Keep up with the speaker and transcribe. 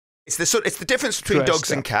It's the difference between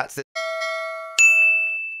dogs and cats.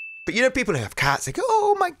 But you know, people who have cats, they go,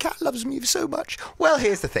 oh, my cat loves me so much. Well,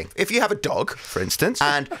 here's the thing. If you have a dog, for instance,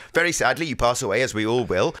 and very sadly you pass away, as we all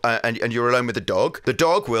will, and you're alone with the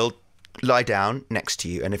dog will lie down next to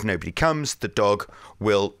you. And if nobody comes, the dog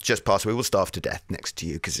will just pass away, will starve to death next to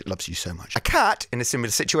you because it loves you so much. A cat, in a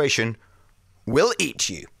similar situation, will eat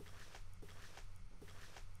you.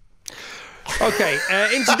 Okay,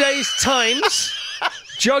 in today's times,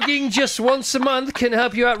 jogging just once a month can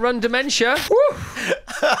help you outrun dementia.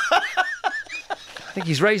 I think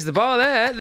he's raised the bar there.